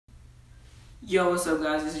Yo, what's up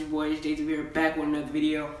guys, this is your boy HJ here, back with another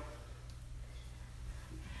video.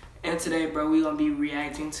 And today, bro, we gonna be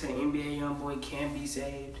reacting to NBA Youngboy Can't Be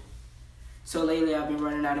Saved. So lately I've been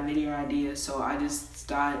running out of video ideas, so I just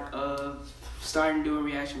started doing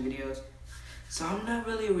reaction videos. So I'm not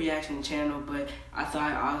really a reaction channel, but I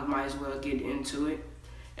thought I might as well get into it.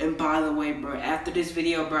 And by the way, bro, after this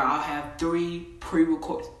video, bro, I'll have three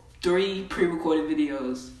pre-recorded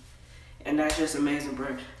videos. And that's just amazing,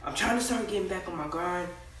 bro. I'm trying to start getting back on my grind.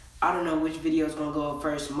 I don't know which video is gonna go up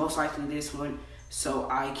first. Most likely this one, so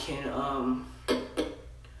I can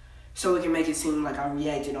so we can make it seem like I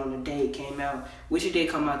reacted on the day it came out, which it did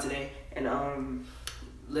come out today. And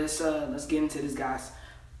let's get into this, guys.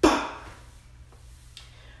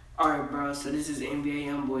 Alright, bro. So this is NBA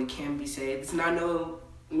Youngboy Can't Be Saved. It's not no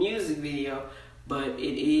music video, but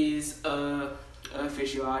it is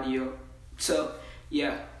official audio. So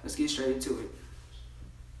yeah, let's get straight into it.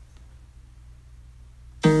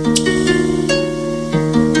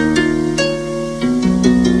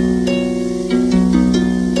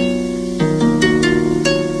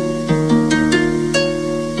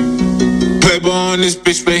 Playboy on this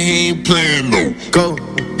bitch, but he ain't playing no. Go.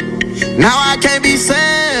 Now I can't be saved.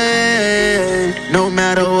 No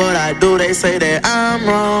matter what I do, they say that I'm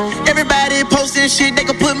wrong. Everybody posting shit, they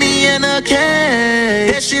gon' put me in a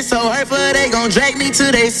cage. That shit so hurtful, they gon' drag me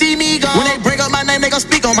till they see me go. When they bring up my name, they gon'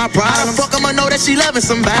 speak on my pride. How the fuck I'ma know that she loving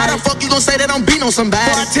somebody? How the fuck you gon' say that I'm beating on somebody?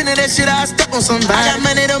 Before I tended that shit, I step on somebody. I got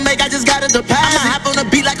money to make, I just gotta deposit. I'ma hop on the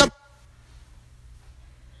beat like a...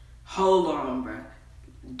 Hold on, bro.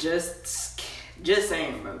 Just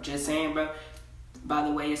saying, bro. Just saying, bro. By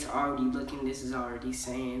the way, it's already looking, this is already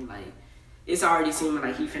saying, like, it's already seeming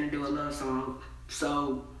like he finna do a love song.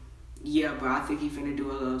 So, yeah, bro, I think he finna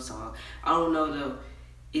do a love song. I don't know, though.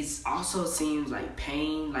 It also seems like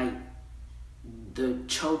pain, like the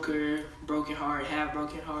choker, broken heart, half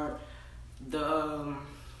broken heart, the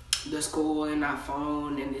school and that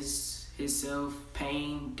phone and his self,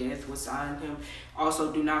 pain, death was on him.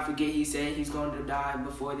 Also, do not forget he said he's going to die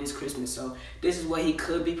before this Christmas. So this is what he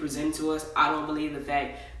could be presenting to us. I don't believe the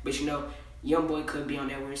fact, but you know, Youngboy could be on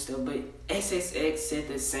that weird stuff. But XXX said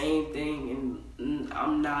the same thing, and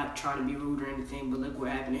I'm not trying to be rude or anything, but look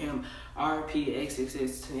what happened to him. RP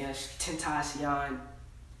XXX Tentacion.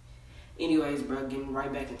 Anyways, bro, getting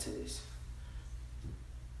right back into this.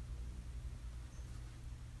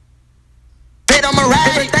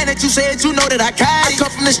 Everything that you said, you know that I got it. I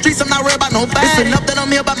come from the streets, I'm not worried about nobody. It's enough that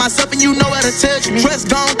I'm here by myself and you know how to touch me.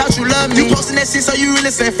 Trust gone, thought you loved me. You posting that shit so you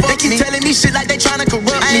really said fuck me. They keep telling me shit like they tryna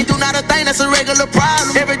corrupt me. I ain't do not a thing, that's a regular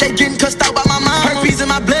problem. Every day getting cussed out by my mom. Herpes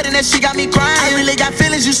in my blood and that shit got me crying. I really got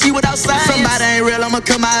feelings you see without science. Somebody ain't real, I'ma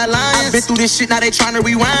cut my alliance. I've been through this shit, now they tryna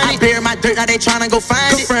rewind it. I bury my dirt, now they tryna go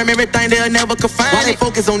find it. Confirm everything, they'll never confine it. Why they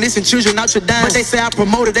focus on this and children out your dime? But they say I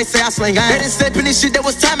promoted, they say I slang iron. They done step in this shit, that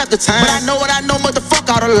was time after time. But I know what I know, motherfucker,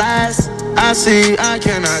 all the lies. I see, I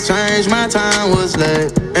cannot change, my time was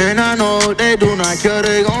late. And I know they do not care,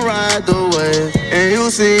 they gon' ride the wave. And you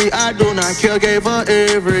see, I do not care, gave her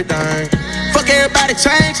everything. Fuck everybody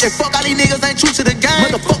change, and fuck all these niggas ain't true to the game.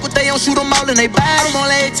 Motherfuck what they don't shoot them all in they body. I'm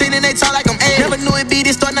only 18 and they talk like I'm 8. Never knew it be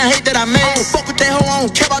this starting to hate that I made. I don't fuck with that hoe, I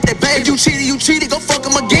don't care about that baby. If you cheated, go fuck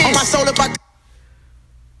him again. On my soul if I...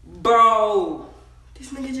 Bro,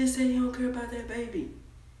 this nigga just said he don't care about that baby.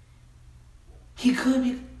 He could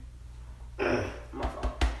be... my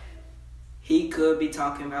fault. He could be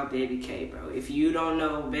talking about Baby K, bro. If you don't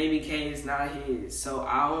know, Baby K is not his. So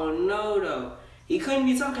I don't know, though. He couldn't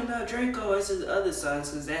be talking about Draco. It's his other sons,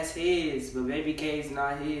 because that's his. But Baby K is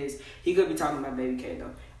not his. He could be talking about Baby K,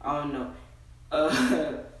 though. I don't know.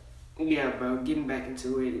 Yeah, bro. Getting back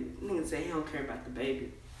into it. Nigga say he don't care about the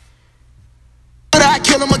baby. I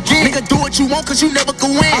kill him again. Nigga, do what you want, cause you never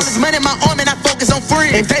can win. All this money in my arm and I focus on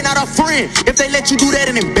friends. If they not a friend, if they let you do that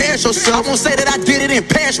and embarrass yourself, I won't say that I did it and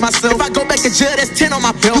perish myself. If I go back to jail, that's 10 on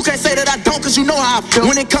my belt. You can't say that I don't, cause you know how I feel.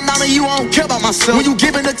 When it come down to you, I don't care about myself. When you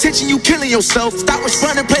giving attention, you killing yourself. Stop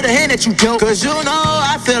responding, play the hand that you dealt. Cause you know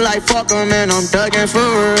I feel like fuck 'em and I'm thugging for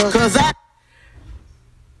real. Cause I...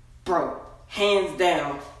 Bro, hands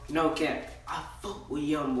down, no cap, I fuck with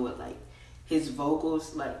Youngboy. Like, his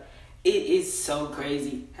vocals, like, it is so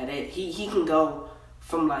crazy how that he can go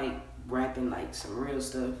from like rapping like some real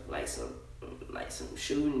stuff, like some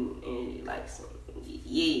shooting and like some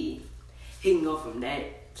he can go from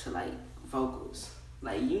that to like vocals,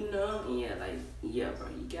 like, you know, and yeah, like, yeah, bro,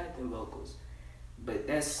 he got them vocals, but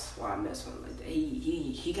that's why I mess with him like that.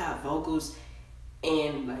 He got vocals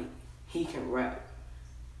and like he can rap.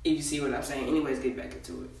 If you see what I'm saying. Anyways, get back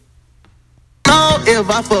into it. No, If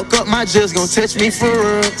I fuck up, my just gon' touch me for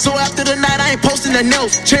real. So after the night, I ain't posting nothing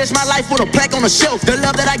else. Cherish my life with a plaque on the shelf. The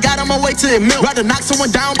love that I got on my way to it melt. Rather knock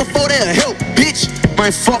someone down before they'll help. Bitch,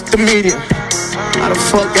 man, fuck the media. How the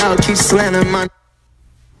fuck y'all keep slandering my...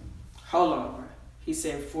 Hold on, bro. He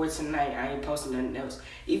said, for tonight, I ain't posting nothing else.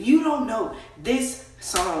 If you don't know, this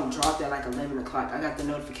song dropped at like 11 o'clock. I got the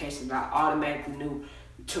notifications. I automatically knew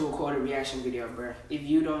to record a reaction video, bro. If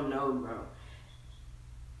you don't know, bro,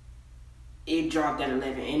 it dropped at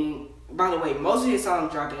 11. And by the way, most of his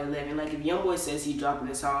songs dropped at 11. Like, if Youngboy says he dropping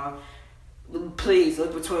a song, please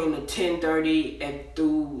look between the 10:30 and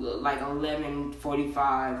through like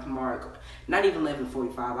 11:45 mark. Not even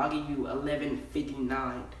 11:45. I'll give you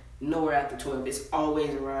 11:59. Nowhere after 12. It's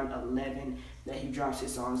always around 11 that he drops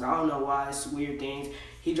his songs. I don't know why. It's weird things.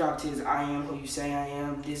 He dropped his I Am Who You Say I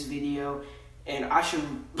Am, this video, and I should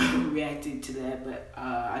reacted to that, but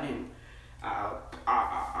I didn't.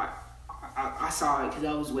 I saw it because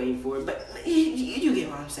I was waiting for it, but you get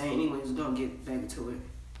what I'm saying. Anyways, we're gonna get back to it.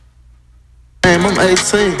 I'm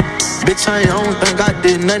 18, bitch, I don't think I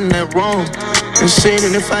did nothing that wrong. And shit,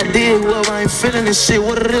 and if I did, whoever ain't feeling this shit,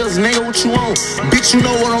 what it is, nigga, what you want? Bitch, you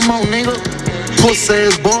know what I'm on, nigga. Pussy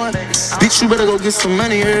ass boy, bitch, you better go get some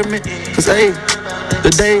money, you hear me? Cause, hey, the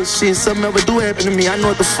day shit, something ever do happen to me, I know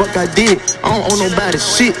what the fuck I did. I don't owe nobody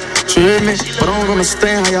shit, you hear me? But I don't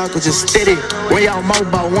understand how y'all could just steady when y'all mouth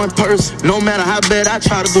about one person. No matter how bad I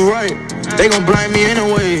try to do right, they gon' blame me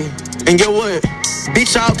anyway. And get what?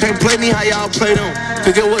 Bitch, y'all can't play me how y'all play them.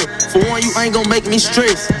 Cause get what? For one, you ain't gon' make me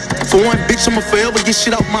stress. For one, bitch, I'ma forever get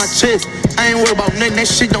shit off my chest. I ain't worried about nothing, that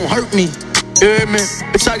shit don't hurt me. You hear me?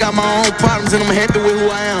 Bitch, I got my own problems and I'm happy with who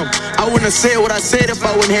I am. I wouldn't have said what I said if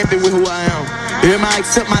I wasn't happy with who I am. You hear me? I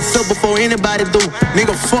accept myself before anybody do.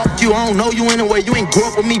 Nigga, fuck you, I don't know you anyway. You ain't grow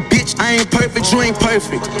up with me, bitch. I ain't perfect, you ain't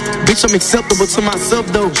perfect. Bitch, I'm acceptable to myself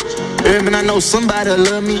though. You hear me? I know somebody'll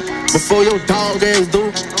love me before your dog ass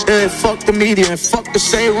do. Yeah, fuck the media and fuck the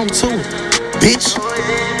shade room too. Bitch.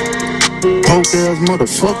 Poke ass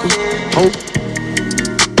motherfucker. Hope.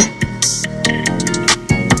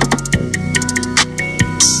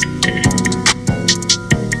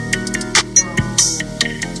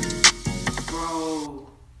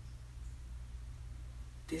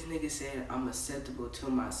 This nigga said I'm acceptable to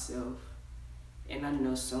myself, and I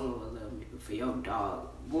know someone will love me. But for your dog,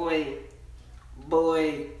 boy,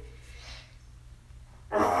 bro,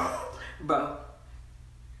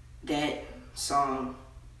 that song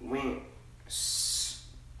went,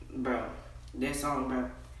 bro. That song, bro,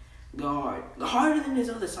 go hard, harder than his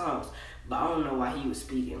other songs. But I don't know why he was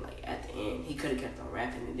speaking like at the end. He could have kept on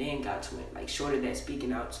rapping and then got to it, like short of that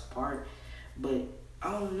speaking out part. But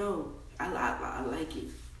I don't know. I like it,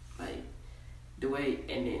 like the way,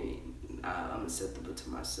 and then I'm acceptable to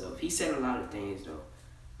myself. He said a lot of things though.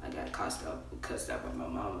 I got cussed out by my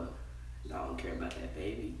mama. I don't care about that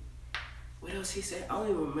baby. What else he said? I don't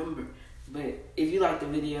even remember. But if you like the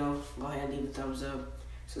video, go ahead and leave a thumbs up.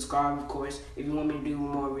 Subscribe, of course. If you want me to do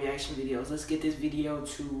more reaction videos, let's get this video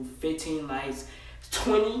to 15 likes,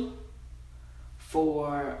 20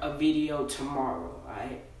 for a video tomorrow.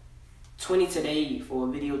 Alright. 20 today for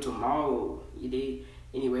a video tomorrow. You did.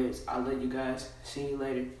 Anyways, I love you guys. See you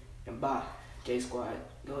later. And bye. J Squad.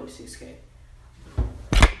 Go to 6K.